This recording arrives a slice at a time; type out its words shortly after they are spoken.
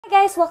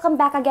guys! Welcome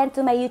back again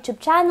to my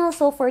YouTube channel.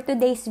 So for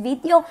today's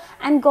video,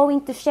 I'm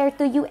going to share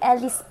to you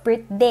Yllie's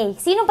birthday.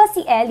 Sino ba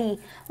si Ylie?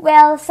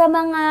 Well, sa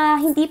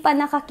mga hindi pa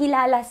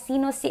nakakilala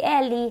sino si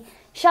Ylie,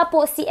 siya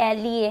po si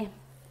Ylie.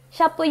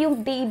 Siya po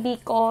yung baby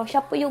ko.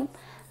 Siya po yung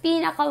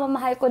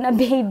pinakamamahal ko na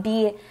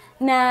baby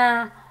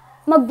na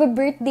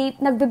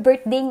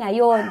nagbe-birthday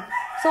ngayon.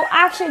 So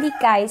actually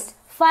guys,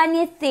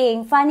 funny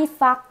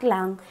fact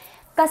lang,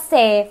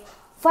 kasi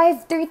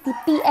 5:30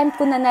 PM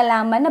ko na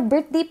nalaman na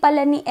birthday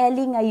pala ni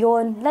Ylie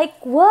ngayon. Like,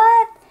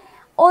 what?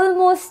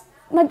 Almost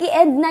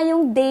mag-i-end na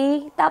yung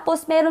day.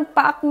 Tapos, meron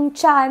pa akong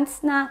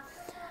chance na,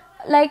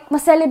 like,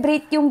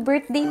 ma-celebrate yung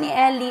birthday ni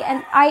Ylie.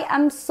 And I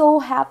am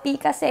so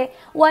happy kasi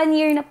 1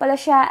 year na pala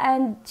siya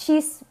and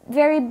she's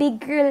very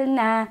big girl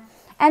na.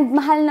 And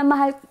mahal na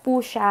mahal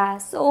po siya.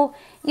 So,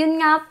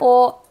 yun nga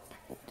po,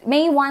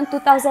 May 1,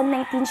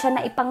 2019 siya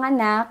na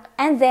ipanganak,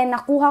 and then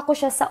nakuha ko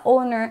siya sa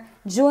owner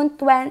June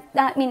 30,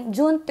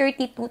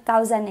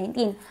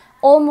 2019.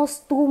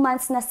 Almost 2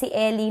 months na si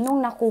Ylie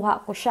nung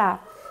nakuha ko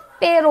siya.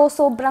 Pero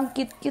sobrang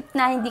cute-cute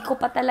na, hindi ko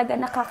pa talaga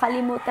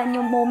nakakalimutan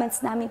yung moments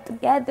namin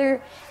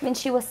together when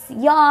she was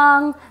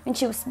young, when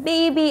she was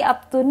baby,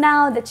 up to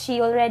now that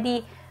she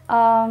already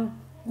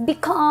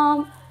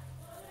become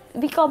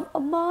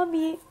a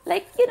mommy.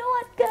 Like, you know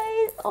what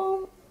guys?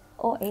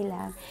 OA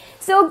lang.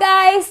 So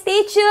guys,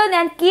 stay tuned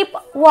and keep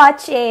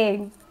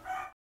watching.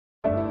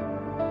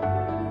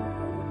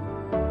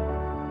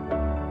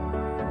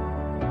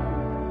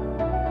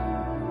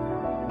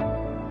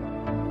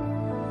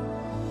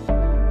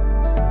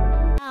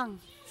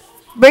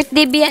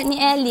 Birthday biya ni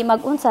Ylie,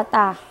 mag-unsa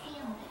ta?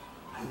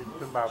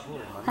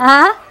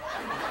 Ha?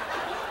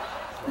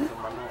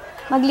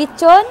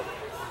 Maglitsyon?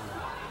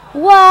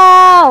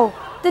 Wow!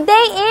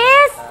 Today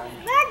is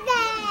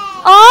birthday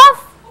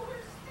of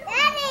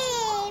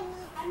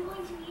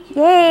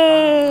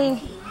Yay!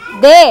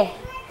 De!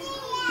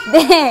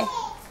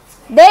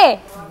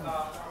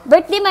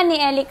 Birthday man ni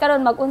Ylie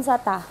karon mag-unsa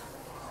ta?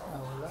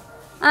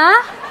 Ha?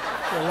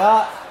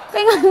 Wala.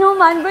 Kaya nga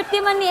naman,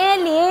 birthday man ni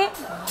Ylie.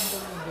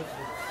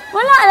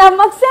 Wala lang,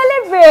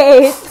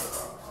 mag-celebrate.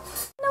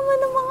 Naman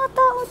ng mga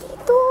tao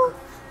dito.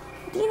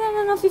 Hindi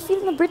na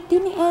nafe-feel na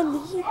birthday ni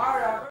Ylie.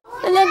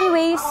 Well,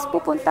 anyways,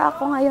 pupunta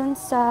ako ngayon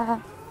sa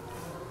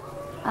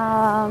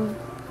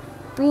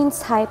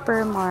Prince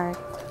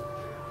Hypermart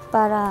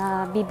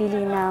para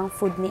bibili ng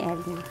food ni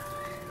Ylie.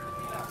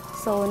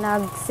 So,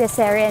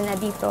 nag-cesarean na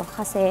dito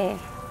kasi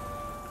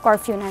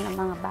curfew na ng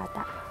mga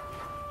bata.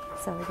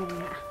 So,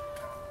 yun na.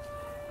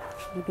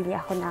 Bibili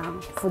ako ng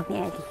food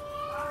ni Ylie.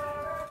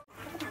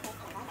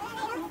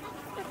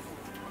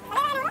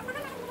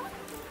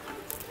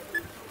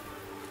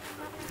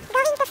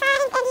 Going to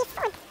find Yllie's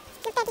food.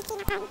 Yung pwede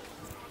kinakain.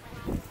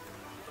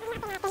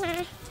 Hanapin natin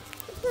na.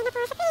 Yun na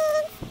po sa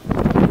Prince.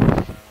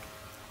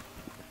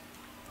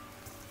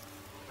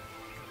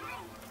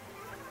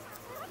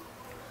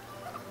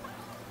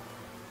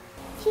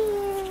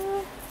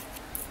 Cheers!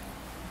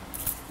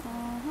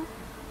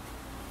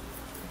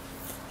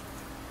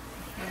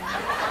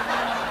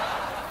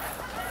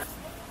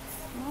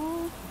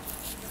 No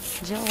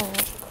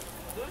joke.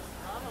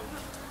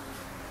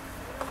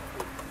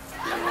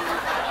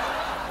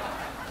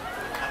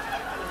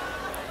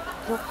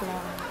 Joke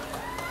lang.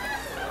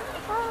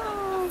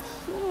 Oh,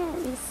 here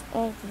is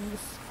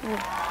Yllie's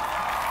food.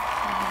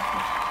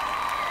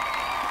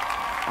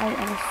 I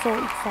am so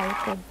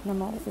excited na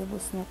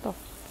mauubos na to.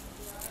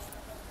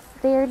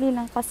 Rarely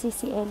lang kasi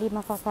si Ylie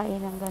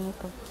makakain ng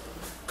ganito.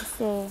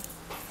 Kasi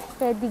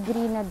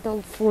pedigree na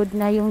dog food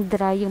na yung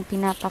dry yung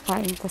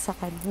pinapakain ko sa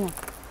kanya.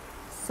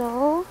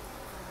 So,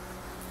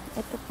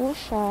 ito po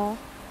siya.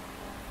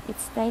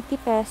 It's 90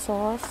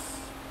 pesos.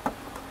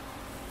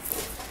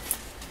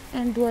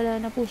 And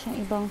wala na po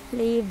siyang ibang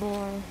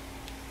flavor.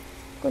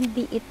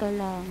 Kundi ito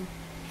lang.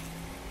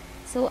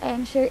 So,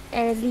 I'm sure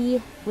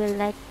Ylie will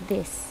like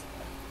this.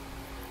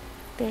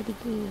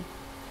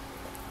 Pedigree.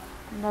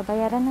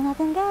 Babayaran na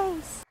natin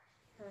guys.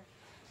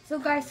 So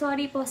guys,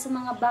 sorry po sa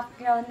mga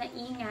background na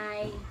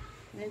ingay.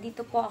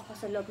 Nandito po ako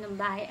sa loob ng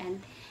bahay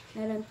and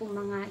meron po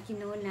mga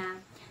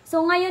kinuna.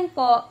 So ngayon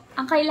po,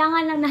 ang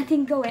kailangan lang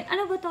natin gawin,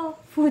 ano ba to?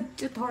 Food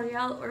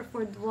tutorial or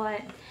food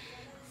what?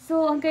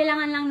 So ang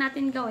kailangan lang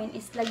natin gawin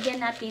is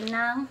lagyan natin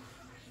ng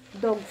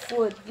dog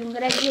food. Yung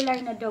regular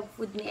na dog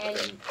food ni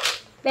Ylie.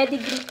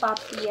 Pedigree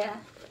puppy.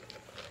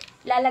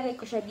 Lalagay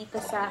ko siya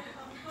dito sa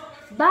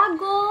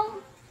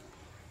bagong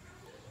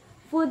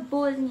food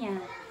bowl niya.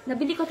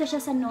 Nabili ko to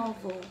siya sa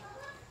Novo.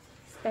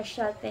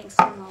 Special thanks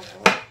to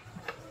Novo.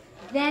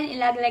 Then,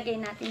 ilalagay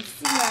natin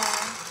sila.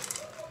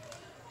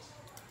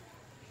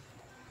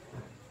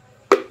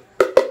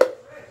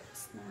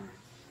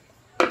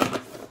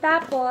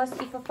 Tapos,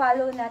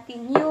 ipa-follow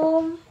natin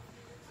yung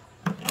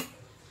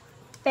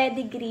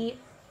pedigree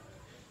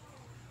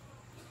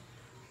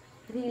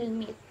real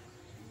meat.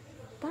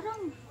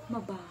 Parang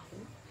mabaho.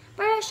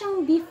 Parang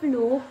siyang beef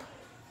loaf.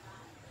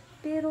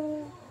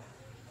 Pero,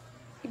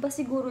 iba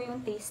siguro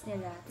yung taste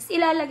nila. Tapos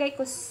ilalagay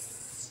ko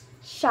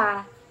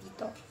siya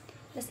dito.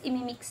 Tapos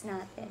imimix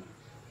natin.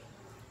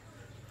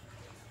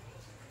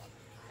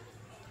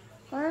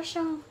 Para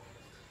siyang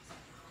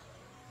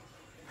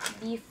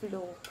beef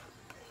loaf.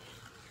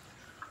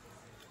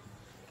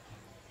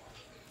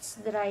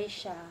 It's dry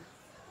siya.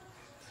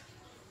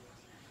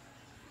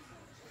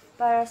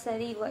 Para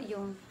sariwa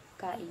yung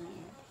kain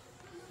niya.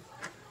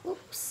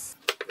 Oops!